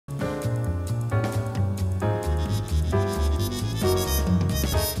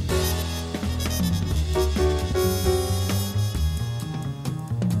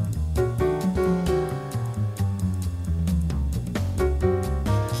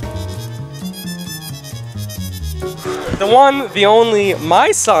the one, the only,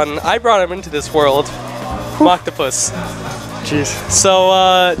 my son. I brought him into this world, Mocktopus. Jeez.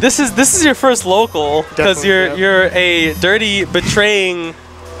 So this is your first local because Definitely, you're a dirty, betraying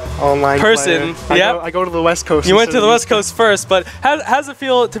online person. Yeah. I go to the West Coast. You went to the West Coast first, but how does it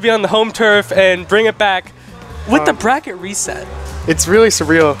feel to be on the home turf and bring it back with the bracket reset? It's really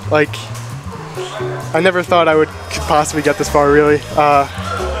surreal. Like, I never thought I could possibly get this far. Really,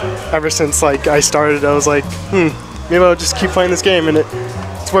 ever since like I started, I was like, maybe I'll just keep playing this game, and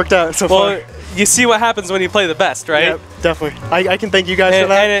it's worked out so far. You see what happens when you play the best, right? Yeah, definitely. I can thank you guys for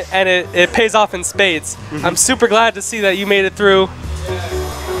that. And it pays off in spades. I'm super glad to see that you made it through.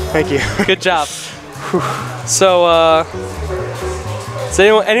 Thank you. Good job. So,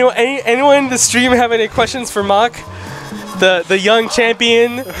 anyone in the stream have any questions for Mock? The young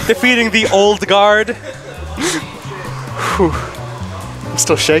champion defeating the old guard. I'm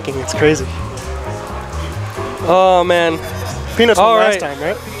still shaking. It's crazy. Oh man. Peanuts won last time,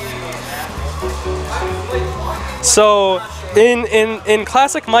 right? So, in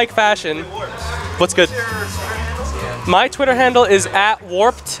classic Mike fashion, what's good? My Twitter handle is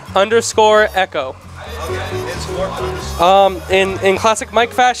 @warped_echo. In classic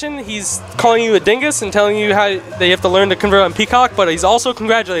Mike fashion, he's calling you a dingus and telling you how that you have to learn to convert on Peacock, but he's also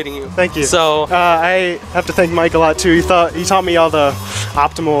congratulating you. Thank you. So I have to thank Mike a lot too. He taught me all the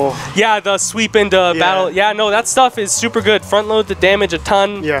optimal. Yeah, the sweep into battle. Yeah, no, that stuff is super good. Front load the damage a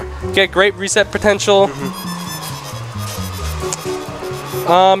ton. Yeah. Get great reset potential.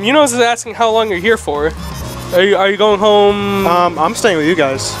 Yunos is asking how long you're here for. Are you going home? I'm staying with you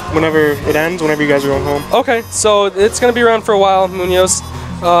guys whenever it ends, whenever you guys are going home. Okay, so it's going to be around for a while, Munoz.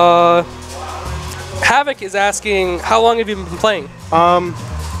 Havoc is asking, how long have you been playing?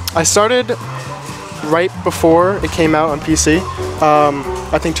 I started right before it came out on PC.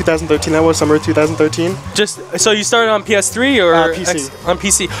 I think 2013, that was summer 2013. So you started on PS3 or PC? On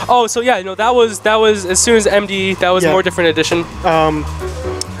PC. Oh, so yeah, no, that was as soon as MD, that was a more different edition.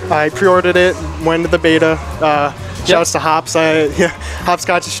 I pre-ordered it, went to the beta. Shouts to Hops.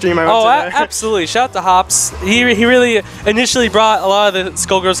 Hopscotch's stream. I went to there. Absolutely. Shout out to Hops. He really initially brought a lot of the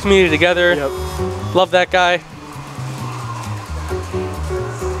Skullgirls community together. Yep. Love that guy.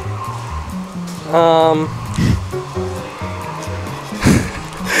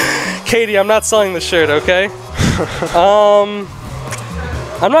 Katie, I'm not selling the shirt, okay? I'm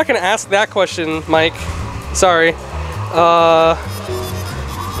not gonna ask that question, Mike. Sorry.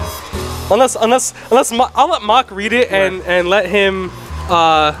 Unless I'll let Mock read it and let him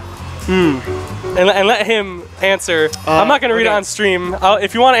and let him answer. I'm not gonna read it on stream.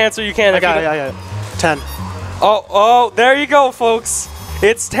 If you want to answer, you can. I got it. 10. Oh, there you go, folks.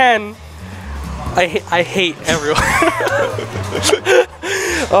 It's 10. I hate everyone.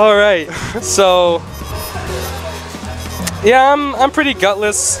 All right, so yeah, I'm pretty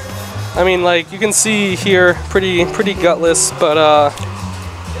gutless. I mean, like you can see here, pretty gutless, but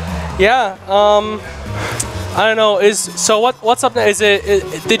yeah, I don't know. What's up next?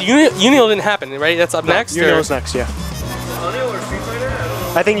 Did Unio didn't happen, right? That's up next. Unio's next, yeah.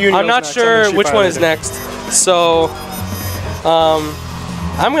 I think Unio's I'm not next, sure which one is next. So,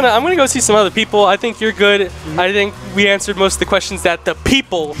 I'm gonna go see some other people. I think you're good. I think we answered most of the questions that the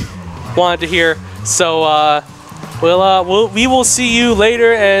people wanted to hear. So, we will see you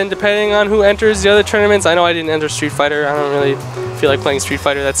later, and depending on who enters the other tournaments, I know I didn't enter Street Fighter. I don't really feel like playing Street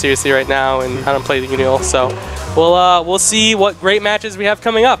Fighter that seriously right now, and I don't play the Unio. So we'll see what great matches we have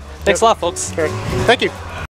coming up. Thanks a lot, folks. Sure. Thank you.